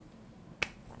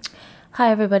Hi,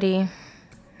 everybody.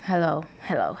 Hello.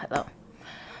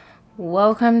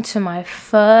 Welcome to my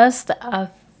first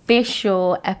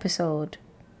official episode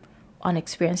on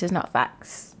Experiences Not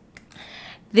Facts.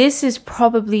 This is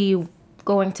probably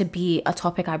going to be a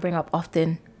topic I bring up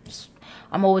often.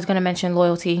 I'm always going to mention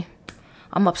loyalty.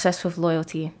 I'm obsessed with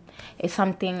loyalty. It's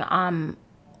something I'm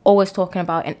always talking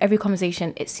about. In every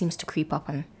conversation, it seems to creep up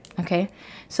on. Okay?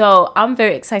 So I'm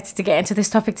very excited to get into this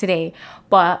topic today.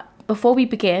 But before we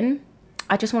begin,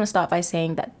 I just want to start by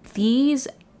saying that these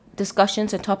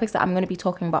discussions and topics that I'm going to be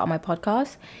talking about on my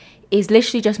podcast is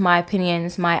literally just my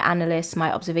opinions, my analysis,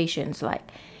 my observations. Like,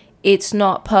 it's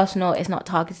not personal, it's not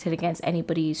targeted against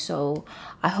anybody. So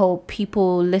I hope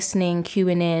people listening,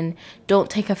 queuing in, don't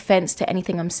take offense to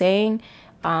anything I'm saying.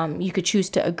 You could choose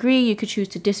to agree, you could choose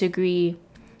to disagree.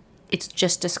 It's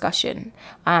just discussion.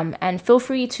 And feel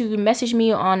free to message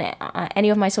me on any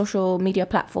of my social media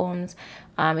platforms.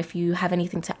 If you have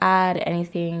anything to add,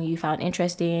 anything you found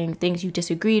interesting, things you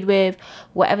disagreed with,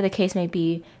 whatever the case may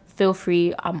be, feel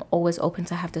free. I'm always open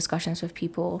to have discussions with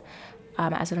people.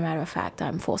 As a matter of fact,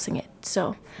 I'm forcing it.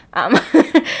 So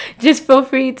just feel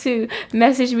free to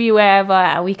message me wherever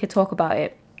and we could talk about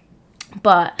it.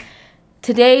 But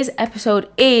today's episode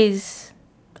is,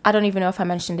 I don't even know if I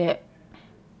mentioned it,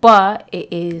 but it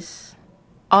is,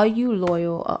 are you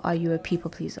loyal or are you a people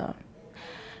pleaser?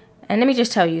 And let me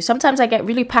just tell you, sometimes I get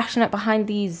really passionate behind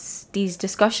these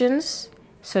discussions,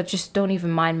 so just don't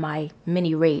even mind my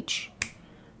mini rage.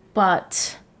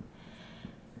 But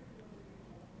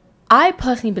I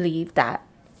personally believe that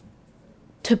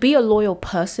to be a loyal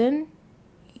person,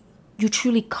 you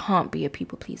truly can't be a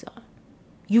people pleaser.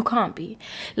 You can't be.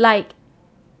 Like,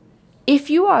 if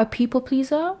you are a people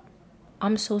pleaser,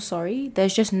 I'm so sorry.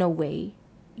 There's just no way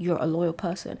you're a loyal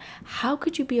person. How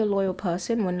could you be a loyal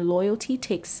person when loyalty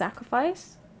takes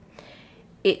sacrifice?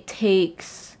 It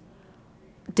takes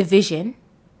division.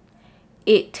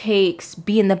 It takes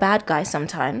being the bad guy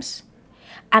sometimes.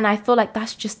 And I feel like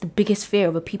that's just the biggest fear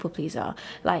of a people pleaser.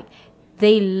 Like,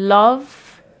 they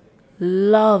love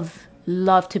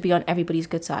to be on everybody's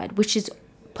good side, which is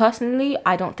personally,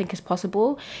 I don't think is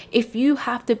possible. If you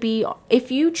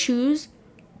choose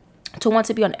to want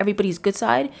to be on everybody's good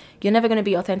side, you're never going to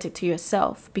be authentic to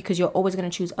yourself, because you're always going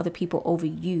to choose other people over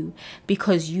you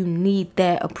because you need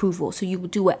their approval. So you will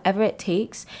do whatever it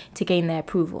takes to gain their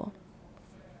approval.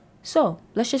 So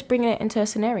let's just bring it into a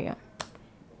scenario.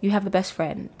 You have a best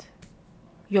friend.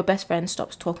 Your best friend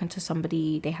stops talking to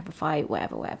somebody, they have a fight,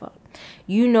 whatever.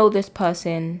 You know this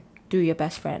person through your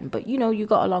best friend, but you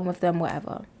got along with them,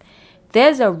 whatever.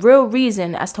 There's a real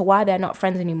reason as to why they're not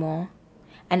friends anymore,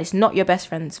 and it's not your best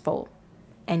friend's fault,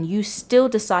 and you still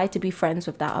decide to be friends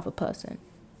with that other person.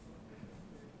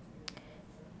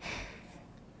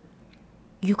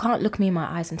 You can't look me in my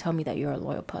eyes and tell me that you're a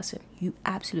loyal person. You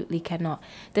absolutely cannot.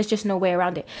 There's just no way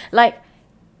around it. Like,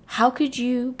 how could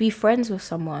you be friends with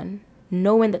someone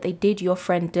knowing that they did your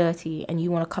friend dirty and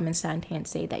you want to come and stand here and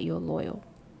say that you're loyal?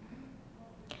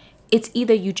 It's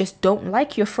either you just don't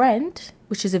like your friend,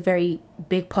 which is a very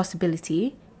big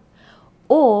possibility,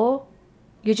 or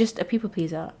you're just a people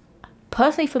pleaser.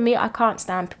 Personally, for me, I can't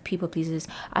stand people pleasers.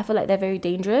 I feel like they're very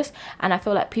dangerous, and I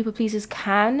feel like people pleasers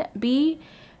can be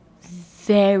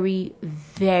very,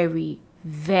 very,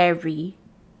 very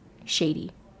shady,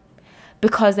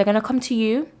 because they're gonna come to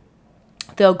you,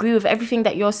 they'll agree with everything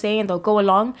that you're saying, they'll go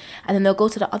along, and then they'll go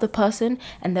to the other person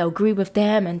and they'll agree with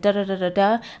them and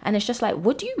da. And it's just like,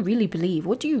 what do you really believe?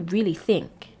 What do you really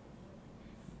think?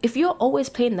 If you're always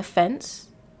playing the fence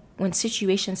when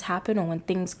situations happen or when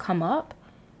things come up,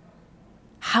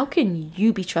 how can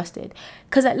you be trusted?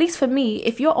 Because at least for me,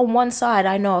 if you're on one side,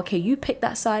 I know, okay, you pick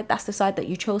that side, that's the side that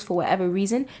you chose for whatever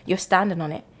reason, you're standing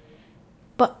on it.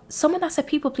 But someone that's a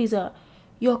people pleaser,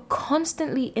 you're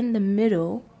constantly in the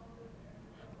middle,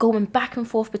 going back and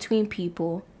forth between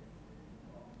people,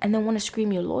 and then want to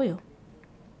scream you're loyal.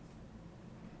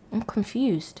 I'm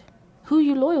confused. Who are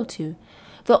you loyal to?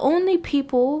 The only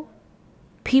people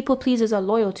pleasers are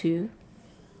loyal to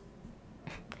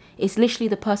is literally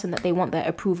the person that they want their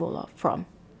approval from.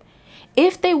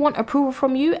 If they want approval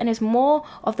from you and it's more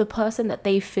of the person that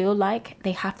they feel like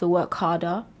they have to work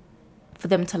harder for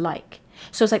them to like.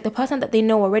 So it's like the person that they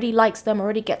know already likes them,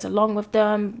 already gets along with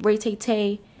them,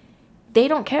 ray-tay-tay, they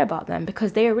don't care about them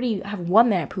because they already have won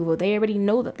their approval. They already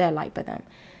know that they're liked by them.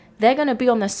 They're going to be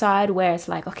on the side where it's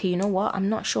like, okay, you know what? I'm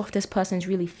not sure if this person's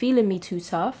really feeling me too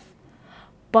tough,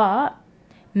 but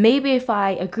maybe if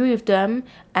I agree with them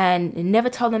and never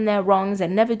tell them their wrongs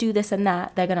and never do this and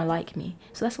that, they're going to like me.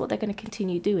 So that's what they're going to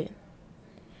continue doing.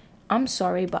 I'm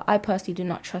sorry, but I personally do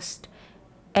not trust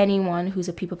anyone who's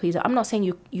a people pleaser. I'm not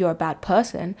saying you're a bad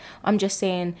person. I'm just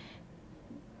saying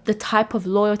the type of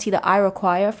loyalty that I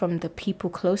require from the people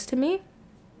close to me,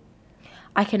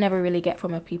 I can never really get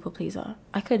from a people pleaser.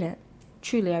 I couldn't.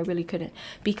 Truly, I really couldn't.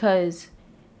 Because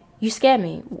you scare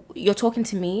me. You're talking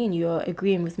to me and you're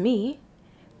agreeing with me,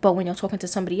 but when you're talking to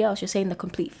somebody else, you're saying the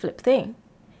complete flip thing.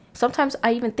 Sometimes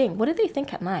I even think, what do they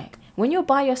think at night? When you're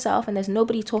by yourself and there's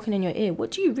nobody talking in your ear,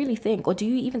 what do you really think? Or do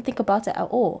you even think about it at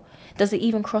all? Does it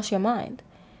even cross your mind?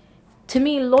 To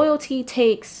me, loyalty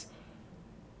takes,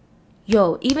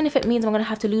 even if it means I'm going to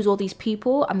have to lose all these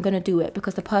people, I'm going to do it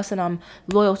because the person I'm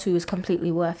loyal to is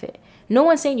completely worth it. No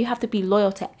one's saying you have to be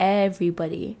loyal to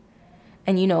everybody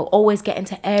and, always get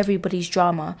into everybody's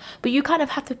drama. But you kind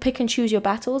of have to pick and choose your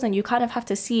battles, and you kind of have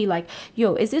to see like,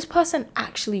 is this person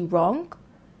actually wrong?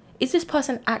 Is this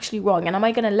person actually wrong? And am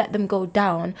I going to let them go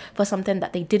down for something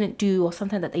that they didn't do or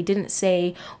something that they didn't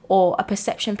say or a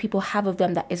perception people have of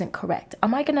them that isn't correct?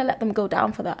 Am I going to let them go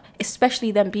down for that?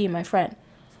 Especially them being my friend.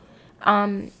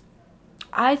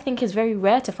 I think it's very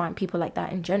rare to find people like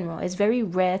that in general. It's very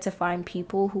rare to find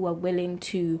people who are willing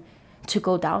to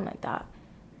go down like that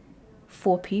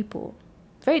for people.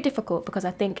 Very difficult because I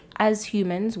think as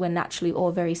humans, we're naturally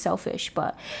all very selfish,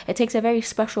 but it takes a very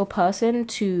special person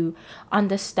to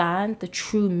understand the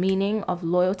true meaning of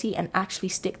loyalty and actually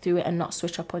stick through it and not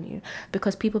switch up on you.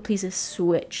 Because people pleasers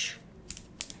switch.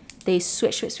 They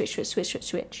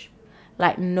switch.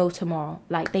 Like no tomorrow.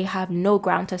 Like they have no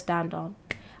ground to stand on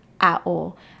at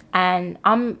all. And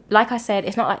like I said,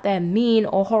 it's not like they're mean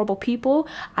or horrible people.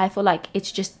 I feel like it's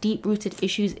just deep-rooted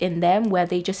issues in them where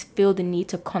they just feel the need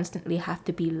to constantly have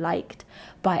to be liked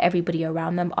by everybody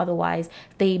around them. Otherwise,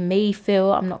 they may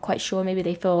feel, I'm not quite sure, maybe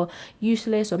they feel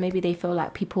useless, or maybe they feel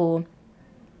like people,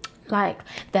 like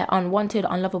they're unwanted,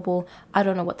 unlovable. I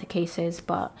don't know what the case is,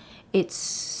 but it's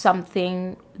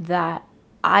something that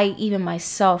I even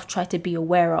myself try to be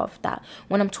aware of, that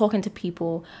when I'm talking to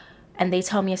people and they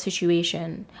tell me a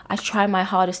situation, I try my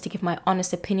hardest to give my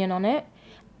honest opinion on it.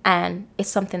 And it's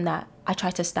something that I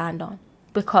try to stand on,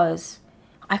 because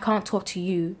I can't talk to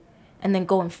you and then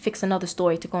go and fix another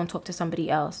story to go and talk to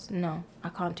somebody else. No, I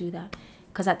can't do that.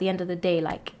 Because at the end of the day,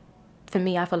 like, for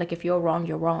me, I feel like if you're wrong,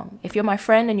 you're wrong. If you're my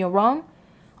friend and you're wrong,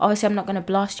 obviously I'm not going to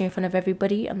blast you in front of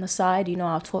everybody on the side.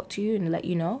 I'll talk to you and let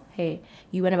you know, hey,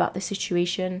 you went about the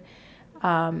situation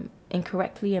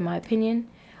incorrectly, in my opinion.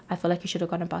 I feel like you should have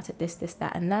gone about it this,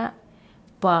 that, and that.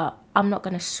 But I'm not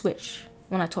going to switch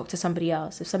when I talk to somebody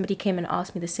else. If somebody came and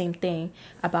asked me the same thing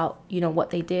about,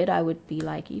 what they did, I would be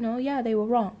like, yeah, they were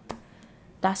wrong.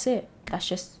 That's it. That's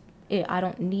just it. I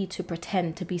don't need to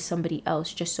pretend to be somebody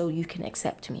else just so you can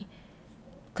accept me.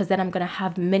 Because then I'm going to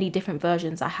have many different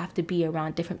versions. I have to be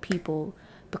around different people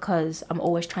because I'm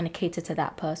always trying to cater to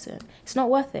that person. It's not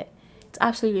worth it. It's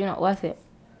absolutely not worth it.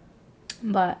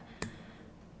 But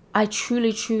I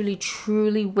truly, truly,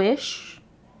 truly wish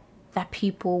that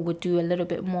people would do a little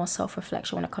bit more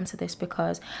self-reflection when it comes to this,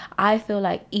 because I feel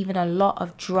like even a lot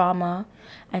of drama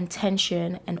and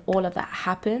tension and all of that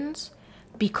happens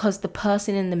because the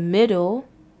person in the middle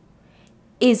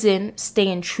isn't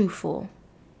staying truthful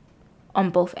on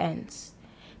both ends.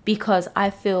 Because I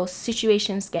feel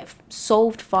situations get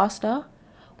solved faster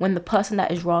when the person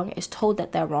that is wrong is told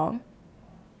that they're wrong,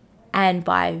 and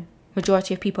by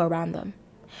majority of people around them.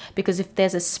 Because if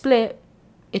there's a split,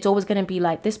 it's always going to be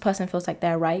like this person feels like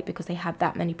they're right because they have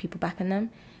that many people backing them,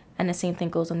 and the same thing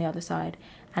goes on the other side.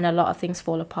 And a lot of things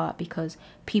fall apart because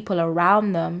people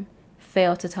around them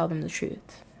fail to tell them the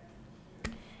truth.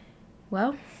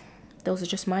 Well, those are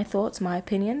just my thoughts, my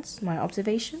opinions, my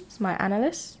observations, my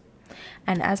analysis.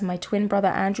 And as my twin brother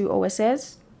Andrew always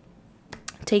says,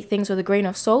 take things with a grain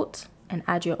of salt and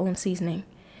add your own seasoning.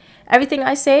 Everything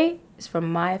I say is from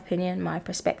my opinion, my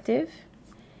perspective.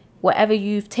 Whatever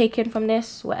you've taken from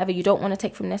this, whatever you don't want to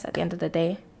take from this, at the end of the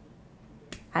day,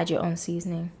 add your own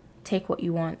seasoning. Take what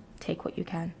you want, take what you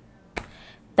can.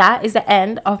 That is the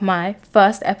end of my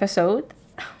first episode.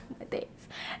 My days.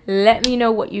 Let me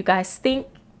know what you guys think.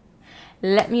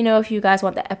 Let me know if you guys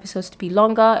want the episodes to be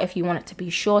longer, if you want it to be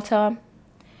shorter.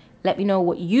 Let me know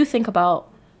what you think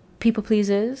about people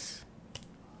pleasers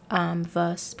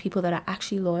versus people that are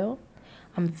actually loyal.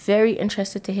 I'm very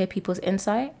interested to hear people's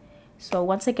insight. So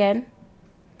once again,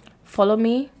 follow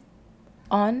me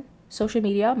on social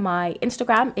media. My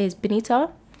Instagram is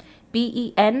Benita,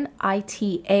 Benita,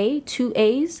 2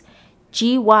 A's,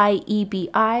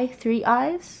 GYEBI, 3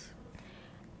 I's.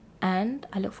 And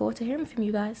I look forward to hearing from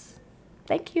you guys.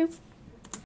 Thank you.